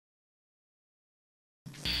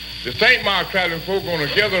The St. Mark traveling folk going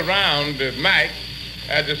to gather around the mic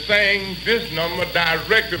and to sing this number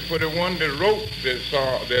directed for the one that wrote this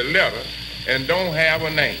their letter and don't have a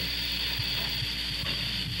name.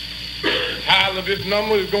 Title of this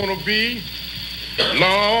number is going to be,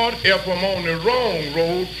 Lord, if I'm on the wrong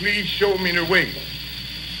road, please show me the way.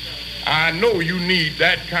 I know you need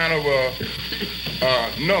that kind of a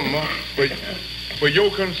number for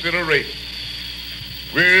your consideration.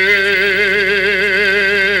 Well,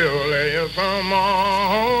 if I'm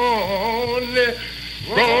on the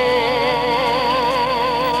wrong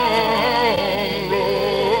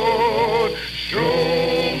road,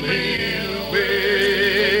 show me the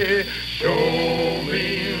way, show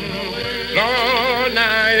me the way. Lord,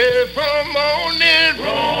 now if I'm on the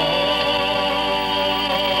wrong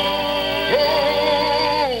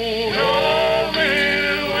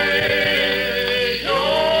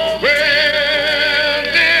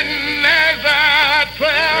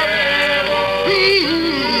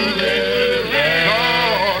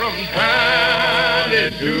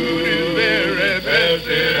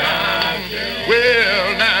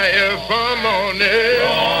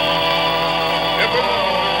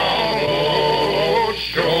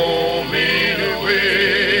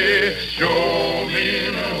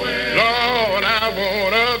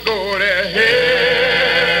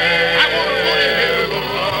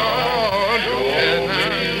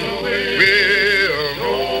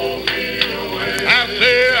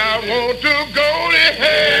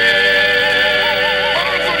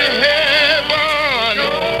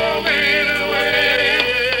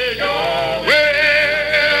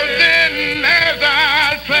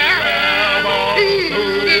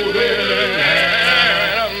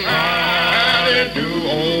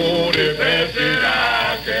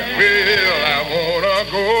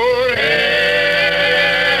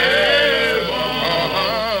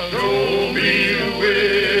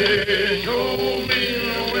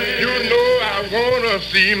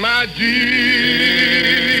see my Jesus,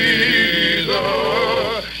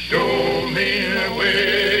 show me the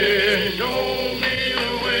way, show me the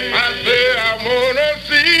way. I say I wanna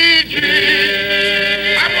see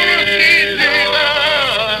Jesus, I wanna see Jesus,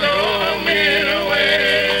 show me the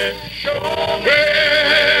way, show me the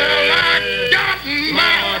way. Well, I got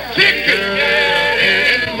my ticket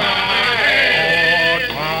in my hand.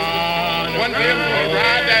 One day I'm gonna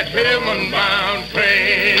ride that heaven-bound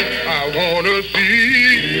train. I wanna see.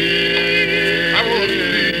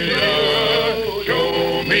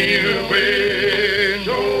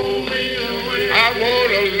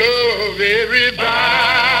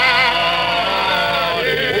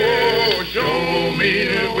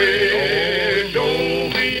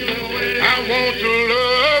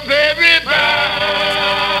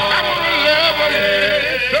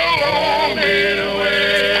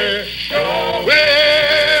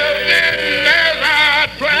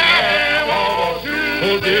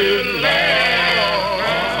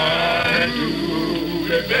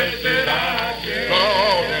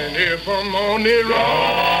 On the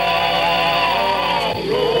wrong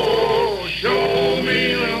road, show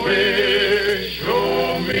me the way,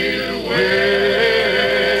 show me the way.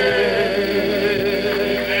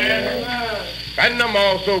 And I'm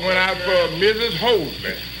also went out for Mrs.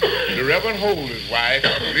 Hosley, the Reverend Hosley's wife,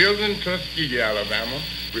 lives in Tuskegee, Alabama.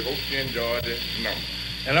 We hope you enjoyed this number.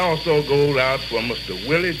 And also goes out for Mr.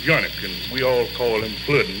 Willie Jonathan. We all call him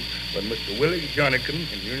Flooding, but Mr. Willie Jonathan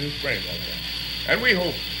in Union Springs, Alabama. And we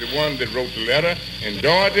hope the one that wrote the letter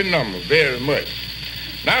enjoyed the number very much.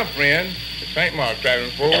 Now, friend, the St. Mark traveling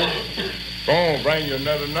folks, going to bring you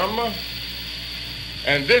another number.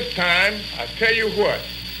 And this time, I tell you what,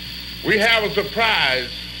 we have a surprise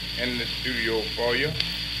in the studio for you.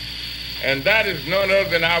 And that is none other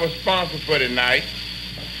than our sponsor for tonight,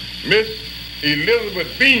 Miss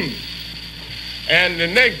Elizabeth Bean. And the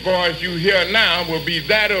next voice you hear now will be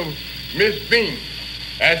that of Miss Bean.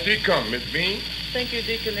 As she comes, Miss Bean. Thank you,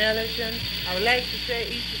 Deacon Ellison. I would like to say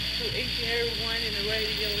to each and every one in the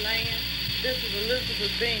radio land, this is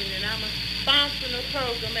Elizabeth Bean, and I'm sponsoring the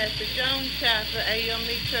program at the Jones Chapel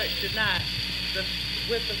AME Church tonight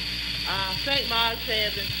with the St. Mark's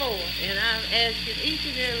having 4. And I'm asking each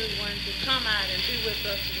and every one to come out and be with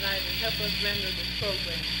us tonight and help us render this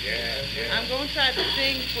program. Yeah. I'm going to try to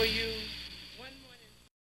sing for you